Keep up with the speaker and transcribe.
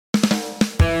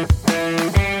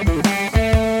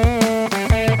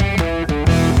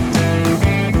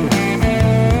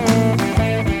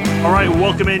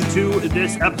into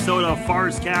this episode of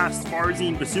Farzcast.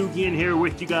 Farzine Basugian here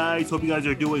with you guys. Hope you guys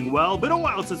are doing well. Been a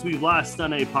while since we've last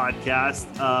done a podcast.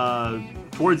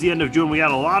 Towards the end of June, we had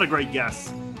a lot of great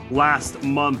guests last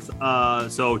month.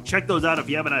 So check those out if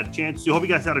you haven't had a chance to. Hope you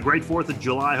guys had a great 4th of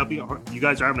July. Hope you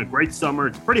guys are having a great summer.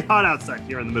 It's pretty hot outside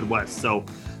here in the Midwest. So,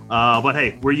 but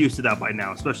hey, we're used to that by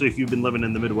now, especially if you've been living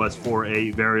in the Midwest for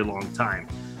a very long time.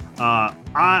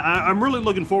 I'm really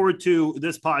looking forward to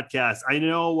this podcast. I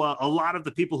know a lot of the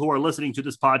people who are listening to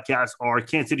this podcast are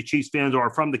Kansas City Chiefs fans or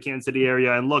are from the Kansas City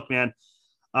area. And look, man,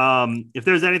 if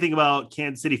there's anything about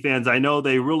Kansas City fans, I know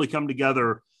they really come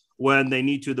together when they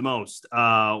need to the most.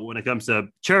 When it comes to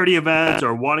charity events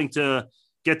or wanting to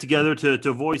get together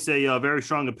to voice a very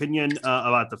strong opinion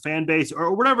about the fan base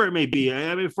or whatever it may be.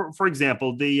 I mean, for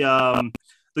example, the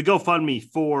GoFundMe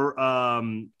for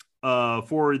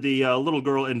the little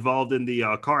girl involved in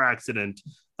the car accident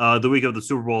the week of the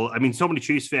Super Bowl. I mean, so many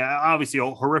Chiefs fans, obviously a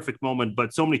horrific moment,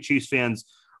 but so many Chiefs fans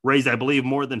raised, I believe,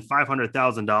 more than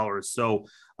 $500,000. So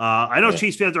I know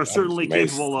Chiefs fans are certainly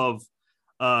capable of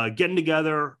getting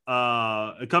together,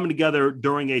 coming together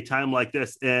during a time like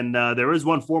this. And there is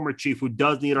one former Chief who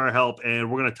does need our help,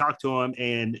 and we're going to talk to him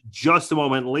in just a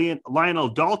moment. Lionel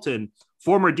Dalton,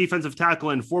 former defensive tackle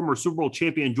and former Super Bowl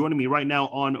champion, joining me right now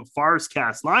on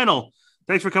Farzcast. Lionel,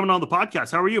 thanks for coming on the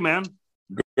podcast. How are you, man?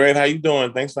 Great. How you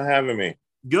doing? Thanks for having me.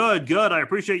 Good. I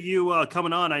appreciate you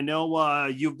coming on. I know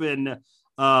you've been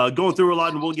going through a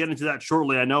lot, and we'll get into that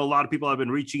shortly. I know a lot of people have been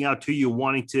reaching out to you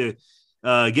wanting to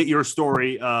get your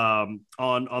story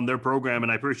on their program,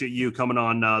 and I appreciate you coming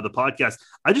on the podcast.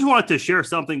 I just wanted to share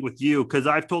something with you because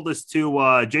I've told this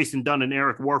to Jason Dunn and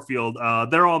Eric Warfield.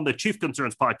 They're on the Chief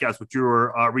Concerns podcast, which you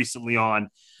were recently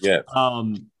on. Yeah.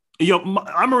 I'm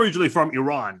originally from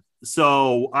Iran,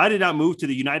 so I did not move to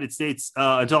the United States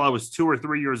until I was 2 or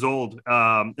 3 years old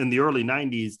in the early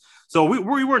 90s. So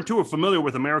we weren't too familiar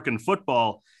with American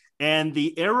football. And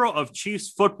the era of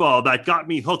Chiefs football that got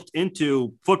me hooked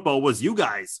into football was you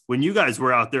guys, when you guys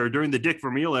were out there during the Dick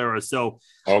Vermeil era. So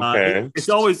it's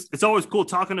always cool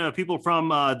talking to people from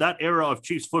that era of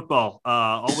Chiefs football.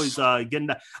 Getting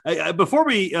that. Before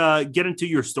we get into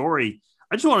your story,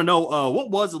 I just want to know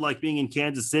what was it like being in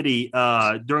Kansas City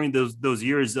during those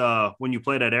years when you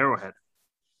played at Arrowhead?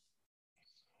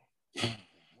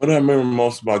 What do I remember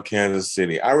most about Kansas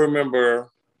City? I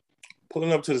remember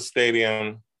pulling up to the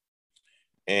stadium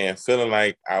and feeling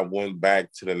like I went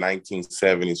back to the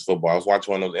 1970s football. I was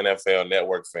watching one of those NFL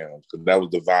Network films because that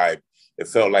was the vibe. It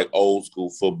felt like old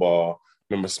school football.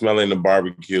 Remember smelling the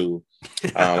barbecue.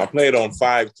 I played on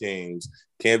 5 teams.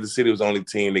 Kansas City was the only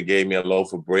team that gave me a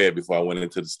loaf of bread before I went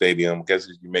into the stadium. I guess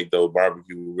you make those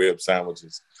barbecue rib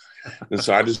sandwiches. And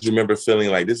so I just remember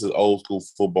feeling like this is old school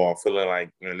football, feeling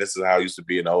like this is how it used to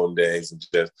be in the olden days, and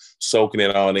just soaking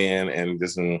it all in and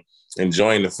just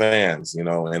enjoying the fans, and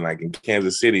like in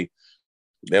Kansas City,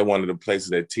 they're one of the places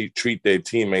that treat their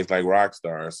teammates like rock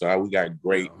stars. So we got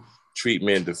great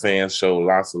treatment. The fans show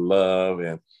lots of love,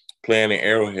 and playing in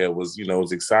Arrowhead was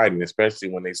exciting,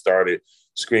 especially when they started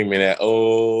screaming at,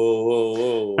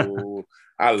 oh.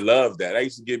 I love that. That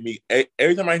used to give me,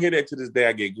 every time I hear that to this day,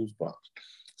 I get goosebumps.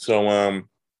 So I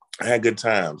had good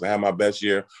times. I had my best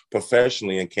year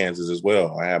professionally in Kansas as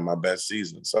well. I had my best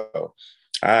season. So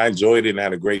I enjoyed it and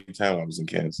had a great time when I was in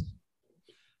Kansas.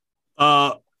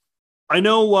 I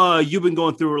know you've been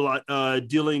going through a lot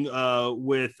dealing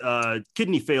with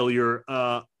kidney failure.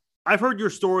 I've heard your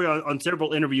story on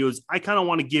several interviews. I kind of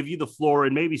want to give you the floor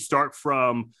and maybe start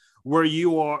from where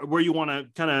you want to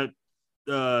kind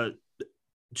of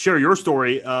share your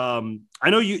story. I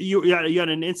know you had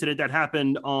an incident that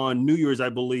happened on New Year's, I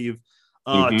believe.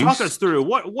 Talk us through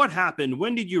what happened.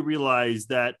 When did you realize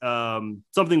that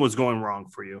something was going wrong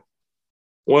for you?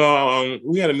 Well,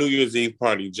 we had a New Year's Eve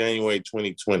party, January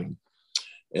 2020.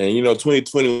 And,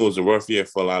 2020 was a rough year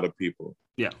for a lot of people.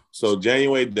 Yeah. So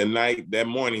January the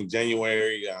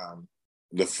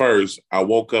the 1st, I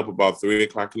woke up about 3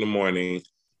 o'clock in the morning.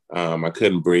 I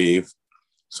couldn't breathe.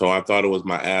 So I thought it was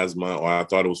my asthma, or I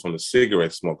thought it was from the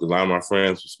cigarette smoke, because a lot of my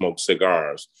friends smoke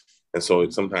cigars. And so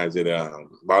sometimes it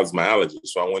bothers my allergies.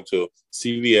 So I went to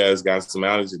CVS, got some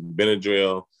allergies,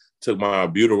 Benadryl, took my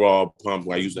Albuterol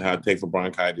pump I used to take for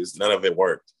bronchitis. None of it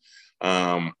worked.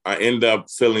 I ended up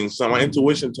feeling my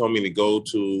intuition told me to go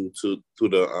to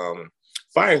the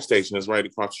fire station that's right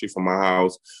across the street from my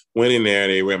house. Went in there,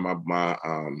 they ran my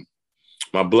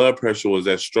blood pressure was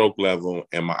at stroke level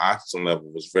and my oxygen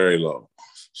level was very low.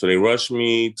 So they rushed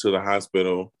me to the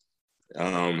hospital,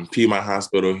 Piedmont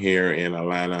Hospital here in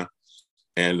Atlanta.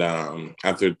 And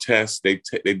after tests, they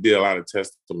did a lot of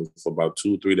tests for me for about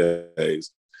 2-3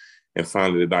 days. And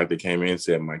finally, the doctor came in and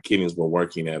said my kidneys were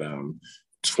working at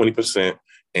 20%,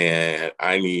 and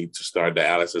I need to start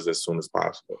dialysis as soon as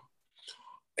possible.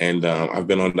 And I've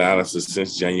been on dialysis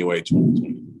since January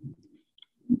 2020.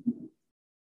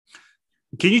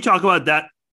 Can you talk about that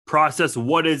process?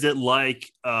 What is it like?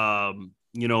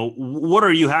 What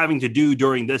are you having to do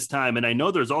during this time? And I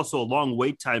know there's also a long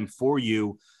wait time for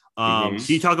you. Can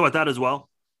you talk about that as well?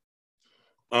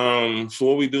 So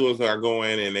what we do is I go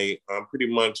in and they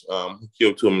pretty much hook you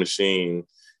up to a machine,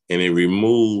 and it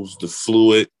removes the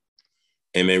fluid,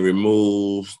 and it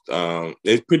removes,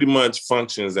 it pretty much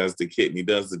functions as the kidney,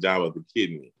 does the job of the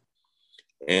kidney.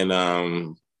 And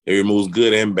it removes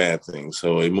good and bad things.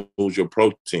 So it moves your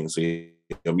protein. So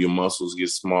your muscles get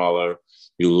smaller,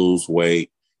 you lose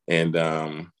weight, and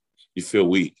you feel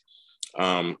weak.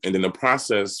 And then the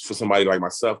process for somebody like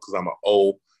myself, because I'm an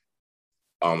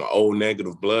O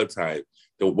negative blood type,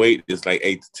 the wait is like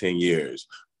 8 to 10 years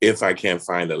if I can't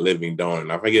find a living donor.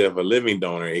 Now, if I get a living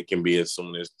donor, it can be as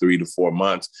soon as 3 to 4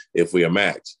 months if we are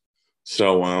matched.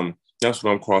 So that's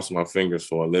what I'm crossing my fingers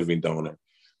for, a living donor.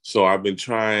 So I've been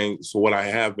trying. So what I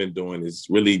have been doing is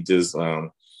really just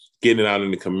getting it out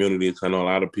in the community. I know a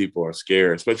lot of people are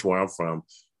scared, especially where I'm from.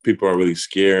 People are really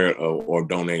scared of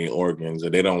donating organs,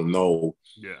 and they don't know.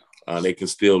 Yeah. They can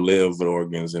still live with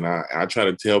organs. And I try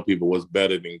to tell people what's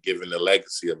better than giving the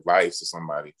legacy of life to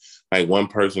somebody. Like one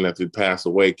person that could pass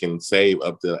away can save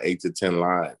up to 8 to 10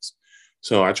 lives.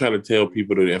 So I try to tell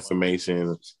people the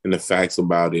information and the facts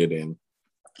about it, and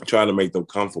try to make them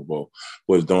comfortable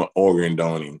with organ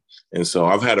donating. And so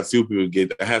I've had a few people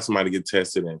I had somebody get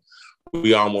tested, and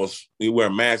we were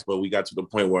matched, but we got to the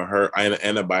point where her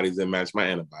antibodies didn't match my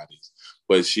antibodies.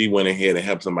 But she went ahead and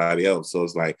helped somebody else. So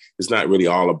it's like, it's not really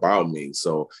all about me.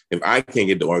 So if I can't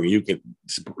get the organ,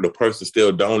 the person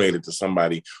still donated to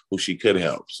somebody who she could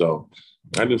help. So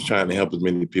I'm just trying to help as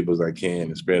many people as I can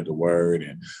and spread the word.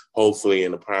 And hopefully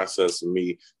in the process of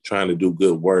me trying to do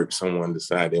good work, someone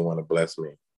decide they want to bless me.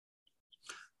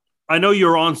 I know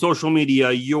you're on social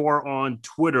media. You're on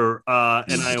Twitter,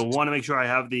 and I want to make sure I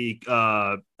have the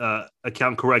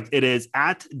account correct. It is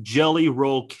at Jelly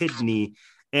Roll Kidney.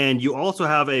 And you also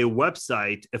have a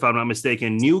website, if I'm not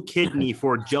mistaken,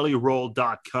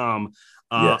 newkidneyforjellyroll.com.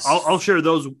 Yes. I'll share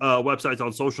those websites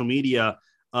on social media.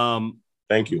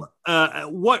 Thank you.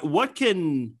 What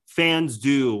can fans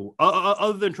do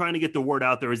other than trying to get the word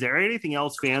out there? Is there anything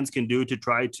else fans can do to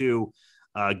try to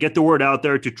get the word out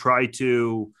there, to try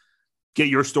to get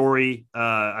your story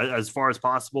as far as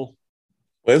possible?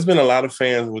 Well, there's been a lot of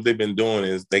fans. What they've been doing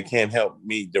is they can't help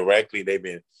me directly. They've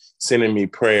been sending me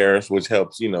prayers, which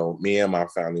helps, me and my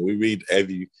family. We read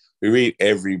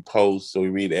every post, so we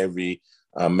read every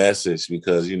message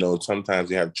because, sometimes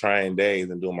you have trying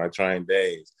days, and during my trying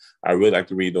days, I really like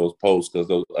to read those posts because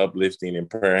those uplifting and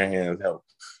prayer hands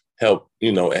help,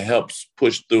 it helps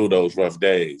push through those rough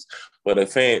days. But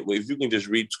if you can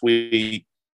just retweet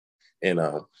and,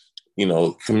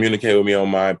 communicate with me on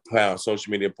my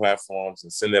social media platforms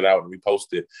and send it out and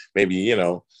repost it, maybe,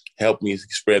 help me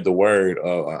spread the word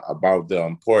about the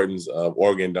importance of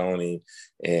organ donating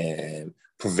and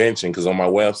prevention. Because on my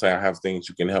website, I have things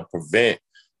you can help prevent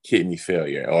kidney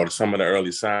failure or some of the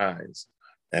early signs.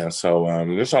 And so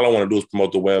that's all I want to do is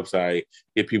promote the website,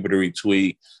 get people to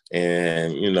retweet,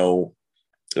 and,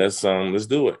 let's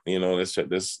do it.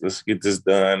 Let's get this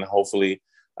done. Hopefully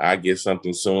I get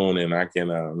something soon, and I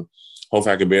can,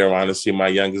 hopefully I can be around to see my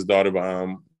youngest daughter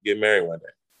get married one day.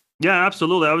 Yeah,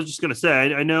 absolutely. I was just going to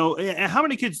say, I know. How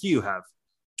many kids do you have?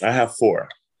 I have 4.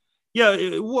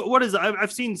 Yeah. What is,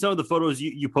 I've seen some of the photos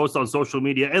you post on social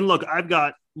media, and look, I've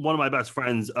got one of my best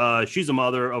friends. She's a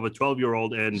mother of a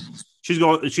 12-year-old, and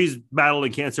she's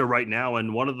battling cancer right now.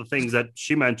 And one of the things that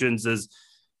she mentions is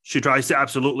she tries to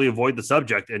absolutely avoid the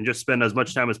subject and just spend as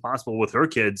much time as possible with her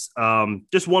kids.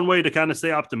 Just one way to kind of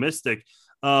stay optimistic.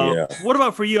 Yeah. What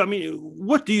about for you? I mean,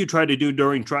 what do you try to do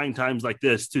during trying times like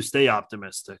this to stay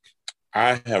optimistic?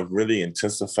 I have really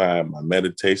intensified my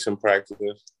meditation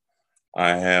practice.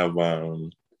 I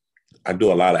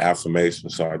do a lot of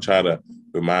affirmations. So I try to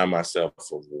remind myself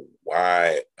of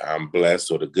why I'm blessed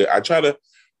or the good. I try to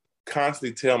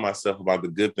constantly tell myself about the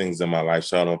good things in my life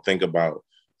so I don't think about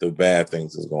the bad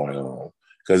things that's going on.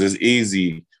 Because it's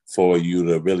easy for you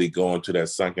to really go into that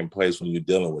sunken place when you're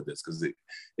dealing with this, because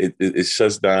it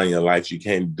shuts down your life. You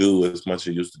can't do as much as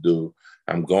you used to do.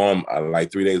 I'm gone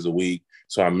like 3 days a week,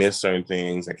 so I miss certain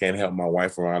things. I can't help my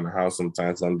wife around the house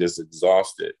sometimes. I'm just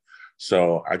exhausted.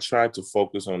 So I try to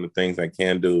focus on the things I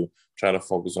can do, try to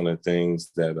focus on the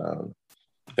things that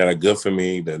are good for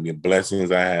me, the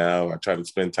blessings I have. I try to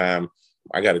spend time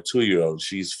I got a 2-year-old.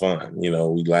 She's fun. You know,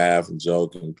 we laugh and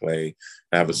joke and play.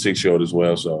 I have a 6-year-old as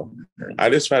well. So I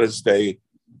just try to stay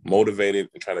motivated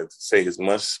and try to say as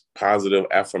much positive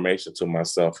affirmation to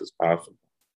myself as possible.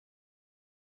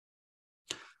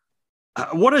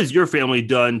 What has your family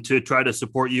done to try to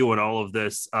support you in all of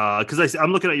this? Because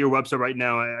I'm looking at your website right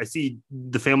now. I see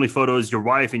the family photos, your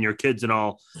wife and your kids and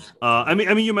all. I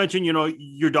mean, you mentioned, you know,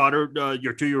 your daughter,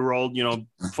 your 2-year-old, you know,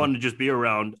 fun to just be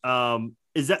around. Are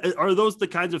those the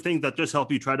kinds of things that just help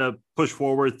you try to push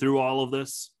forward through all of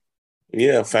this?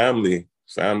 Yeah, family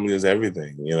is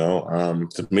everything. You know,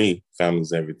 to me, family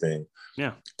is everything.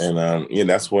 Yeah, and yeah,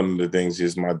 that's one of the things.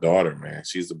 Is my daughter, man.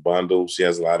 She's a bundle. She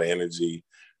has a lot of energy.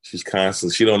 She's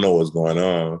constantly, she don't know what's going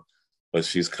on, but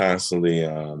she's constantly,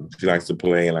 she likes to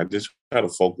play. And I just try to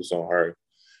focus on her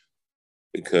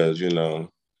because, you know,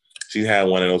 she had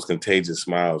one of those contagious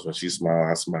smiles. When she smiles,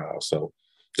 I smile. So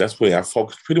that's why I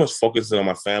pretty much focusing on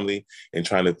my family and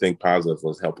trying to think positive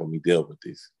was helping me deal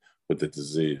with the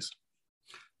disease.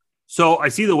 So I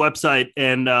see the website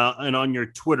and on your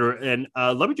Twitter, and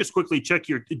let me just quickly check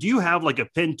do you have like a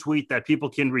pinned tweet that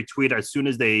people can retweet as soon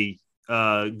as they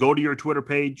go to your Twitter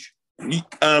page?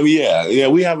 Yeah,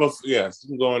 we have you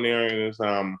can go in there and it's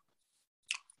on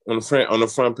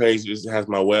the front page. It has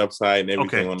my website and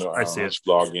everything. Okay, on the I see it.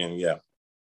 Login, yeah.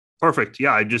 Perfect.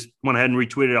 Yeah, I just went ahead and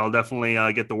retweeted. I'll definitely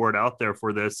get the word out there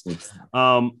for this.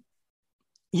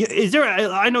 Yeah,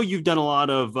 I know you've done a lot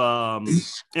of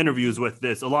interviews with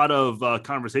this, a lot of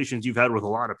conversations you've had with a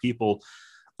lot of people.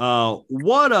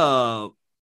 What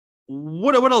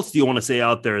else do you want to say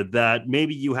out there that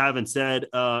maybe you haven't said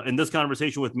in this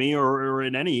conversation with me or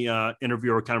in any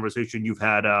interview or conversation you've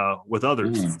had with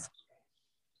others?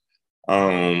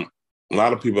 A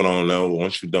lot of people don't know,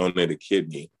 once you donate a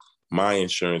kidney, my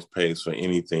insurance pays for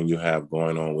anything you have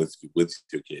going on with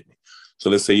your kidney. So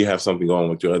let's say you have something going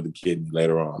with your other kidney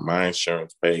later on. My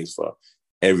insurance pays for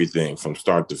everything from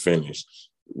start to finish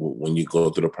when you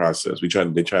go through the process. They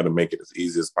try to make it as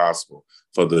easy as possible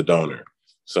for the donor.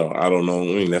 So I don't know. I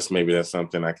mean, that's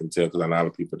something I can tell because a lot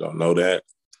of people don't know that.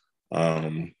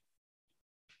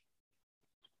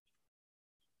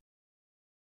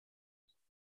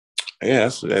 Yeah,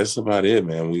 that's about it,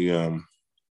 man. We I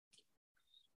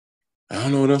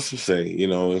don't know what else to say. You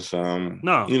know, it's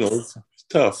no, you know, it's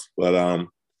tough, but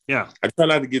yeah, I try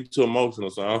not to get too emotional.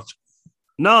 So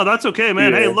no, that's okay,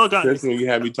 man. Yeah, hey, look, especially when you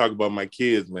have me talk about my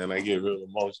kids, man, I get real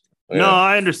emotional. Yeah. No,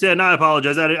 I understand. I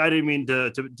apologize. I didn't mean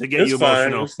to get you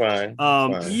emotional. It's fine.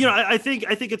 You know, I think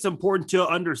it's important to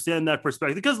understand that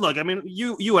perspective because look, I mean,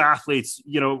 you athletes,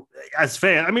 you know, as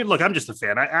fan, I mean, look, I'm just a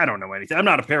fan. I don't know anything. I'm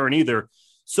not a parent either.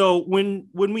 So when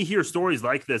we hear stories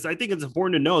like this, I think it's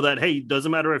important to know that, hey, it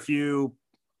doesn't matter if you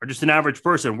are just an average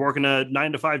person working a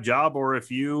 9-to-5 job or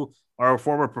if you are a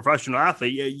former professional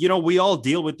athlete, you know, we all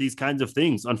deal with these kinds of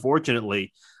things,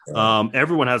 unfortunately.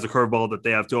 Everyone has a curveball that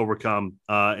they have to overcome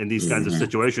in these kinds of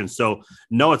situations. So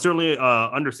no, it's certainly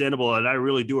understandable. And I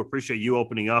really do appreciate you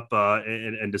opening up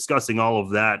and discussing all of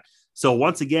that. So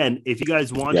once again, if you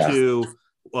guys want to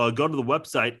go to the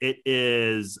website, it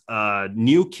is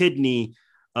New Kidney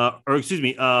for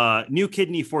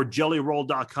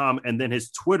jellyroll.com. And then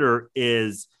his Twitter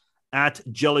is at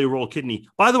Jelly Roll Kidney.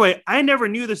 By the way, I never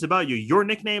knew this about you. Your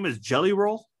nickname is Jelly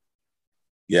Roll?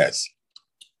 Yes.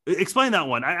 Explain that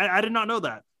one. I did not know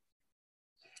that.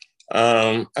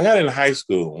 I got in high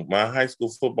school. My high school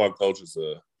football coach was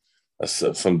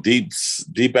from deep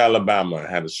Alabama.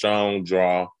 Had a strong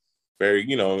draw. Very,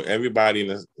 you know, everybody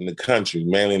in the country,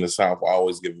 mainly in the South,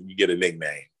 always get a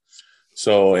nickname.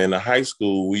 So in the high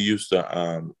school, we used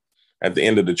to, at the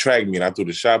end of the track meet, I threw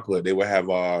the shot put, they would have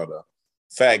all the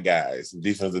fat guys,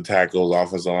 defensive tackles,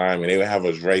 offensive linemen, they would have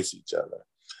us race each other.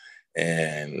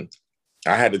 And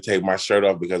I had to take my shirt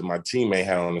off because my teammate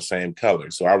had on the same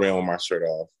color. So I ran with my shirt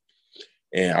off.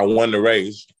 And I won the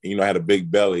race. You know, I had a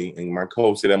big belly. And my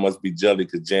coach said that must be jelly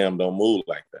because jam don't move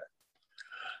like that.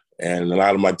 And a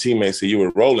lot of my teammates said, you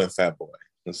were rolling, fat boy.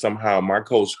 And somehow my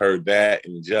coach heard that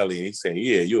in jelly. And he said,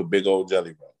 yeah, you're a big old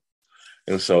jelly roll.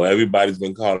 And so everybody's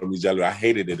been calling me jelly. I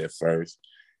hated it at first.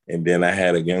 And then I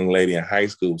had a young lady in high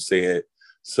school say it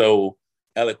so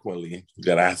eloquently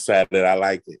that I said that I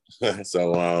liked it.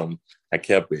 So I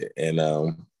kept it. And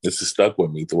this has stuck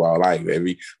with me throughout life.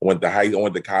 I went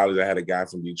to college. I had a guy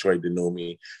from Detroit that knew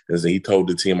me. And so he told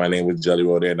the team my name was Jelly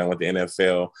Roll there. And I went to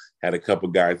NFL, had a couple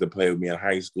guys that played with me in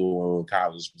high school and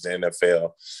college was in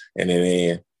NFL. And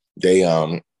then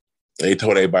they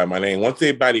told everybody my name. Once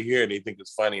everybody hear it, they think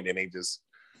it's funny, then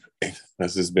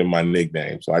that's just been my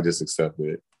nickname. So I just accepted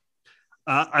it.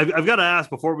 I've got to ask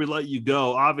before we let you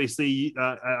go. Obviously,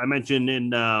 I mentioned in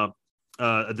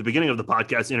at the beginning of the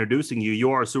podcast introducing you.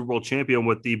 You are a Super Bowl champion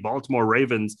with the Baltimore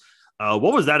Ravens.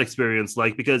 What was that experience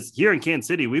like? Because here in Kansas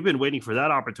City, we've been waiting for that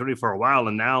opportunity for a while,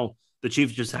 and now the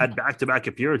Chiefs just had back-to-back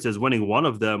appearances, winning one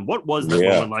of them. What was that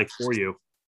moment like for you?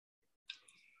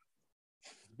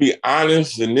 To be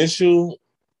honest, initially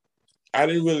I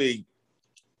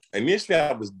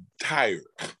was tired.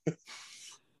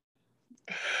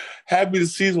 Happy the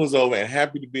season was over and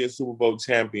happy to be a Super Bowl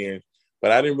champion,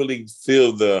 but I didn't really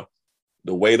feel the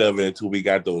weight of it until we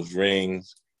got those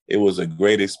rings. It was a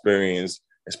great experience,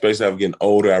 especially as I'm getting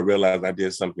older. I realized I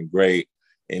did something great,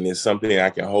 and it's something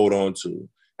I can hold on to.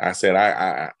 I said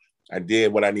I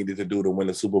did what I needed to do to win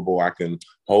the Super Bowl. I can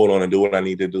hold on and do what I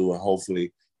need to do and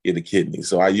hopefully get a kidney.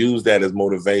 So I use that as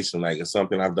motivation, like it's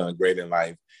something I've done great in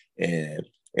life. And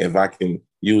if I can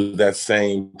use that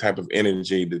same type of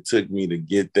energy that took me to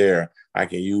get there, I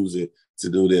can use it to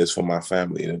do this for my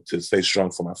family and to stay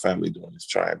strong for my family during these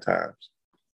trying times.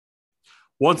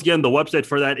 Once again, the website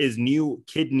for that is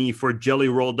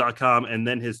newkidneyforjellyroll.com, and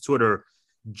then his Twitter,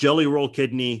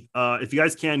 JellyRollKidney. If you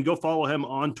guys can, go follow him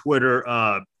on Twitter.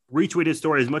 Retweet his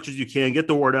story as much as you can. Get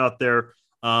the word out there.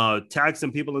 Tag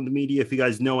some people in the media if you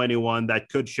guys know anyone that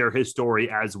could share his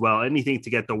story as well. Anything to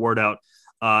get the word out.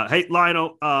 Hey,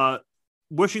 Lionel,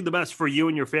 wishing the best for you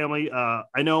and your family.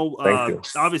 I know,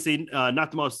 obviously,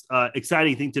 not the most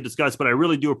exciting thing to discuss, but I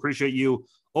really do appreciate you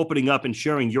opening up and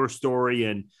sharing your story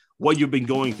and what you've been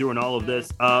going through and all of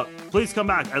this. Please come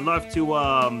back. I'd love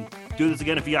to do this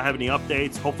again if you have any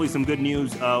updates. Hopefully some good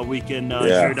news we can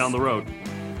share down the road.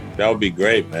 That would be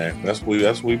great, man. That's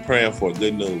what we praying for,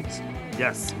 good news.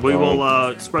 Yes, we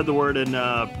will spread the word and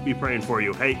be praying for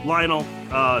you. Hey, Lionel,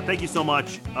 thank you so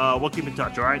much. We'll keep in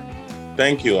touch, all right?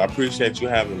 Thank you. I appreciate you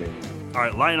having me. All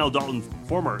right, Lionel Dalton,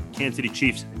 former Kansas City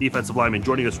Chiefs defensive lineman,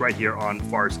 joining us right here on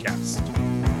Farscast.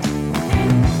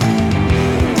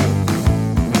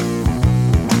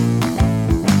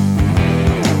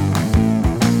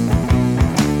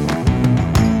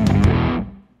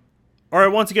 All right,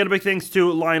 once again, a big thanks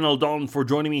to Lionel Dalton for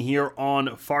joining me here on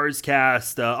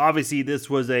Farscast. Obviously, this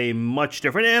was a much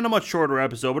different and a much shorter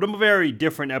episode, but a very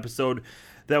different episode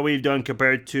that we've done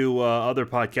compared to other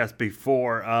podcasts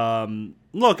before.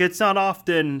 Look, it's not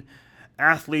often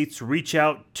athletes reach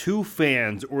out to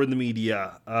fans or the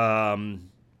media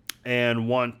and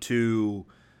want to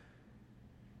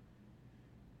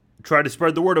try to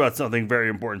spread the word about something very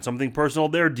important, something personal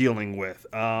they're dealing with.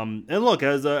 And look,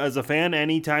 as a fan,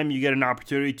 anytime you get an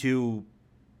opportunity to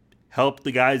help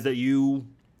the guys that you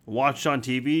watched on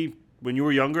TV when you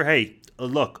were younger, hey,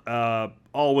 look,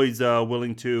 always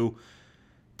willing to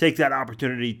take that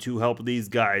opportunity to help these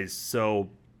guys. So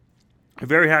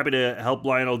very happy to help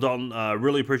Lionel Dalton.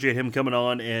 Really appreciate him coming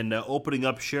on and opening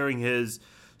up, sharing his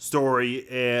story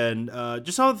and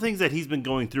just all the things that he's been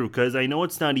going through, because I know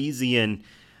it's not easy. And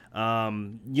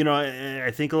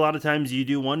I think a lot of times you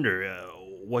do wonder,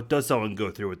 what does someone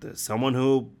go through with this? Someone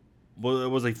who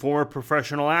was a former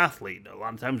professional athlete. A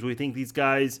lot of times we think these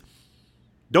guys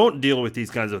don't deal with these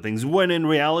kinds of things, when in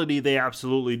reality they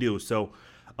absolutely do. So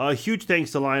huge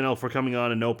thanks to Lionel for coming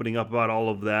on and opening up about all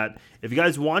of that. If you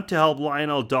guys want to help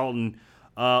Lionel Dalton,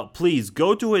 please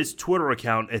go to his Twitter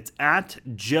account. It's at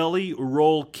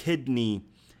JellyRollKidney,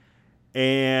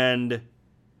 and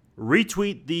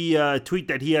retweet the tweet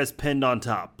that he has pinned on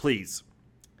top, please.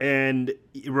 And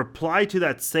reply to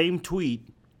that same tweet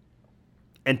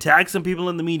and tag some people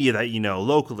in the media that you know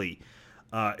locally.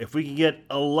 If we can get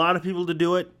a lot of people to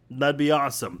do it, that'd be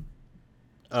awesome.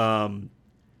 A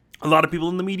lot of people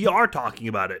in the media are talking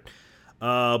about it.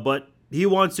 But he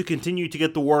wants to continue to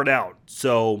get the word out.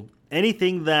 So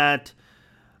anything that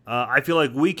I feel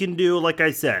like we can do, like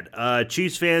I said,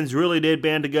 Chiefs fans really did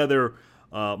band together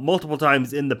multiple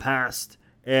times in the past,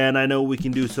 and I know we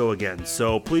can do so again.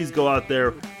 So please go out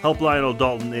there, help Lionel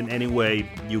Dalton in any way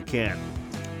you can.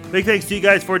 Big thanks to you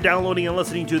guys for downloading and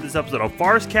listening to this episode of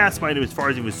Farscast. My name is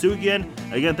Farzin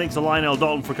Vousoughian. Again, thanks to Lionel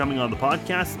Dalton for coming on the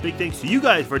podcast. Big thanks to you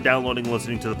guys for downloading and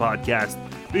listening to the podcast.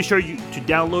 Be sure to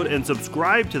download and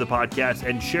subscribe to the podcast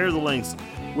and share the links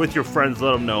with your friends.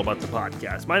 Let them know about the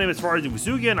podcast. My name is Farzin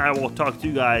Vousoughian. I will talk to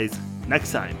you guys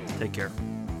next time. Take care.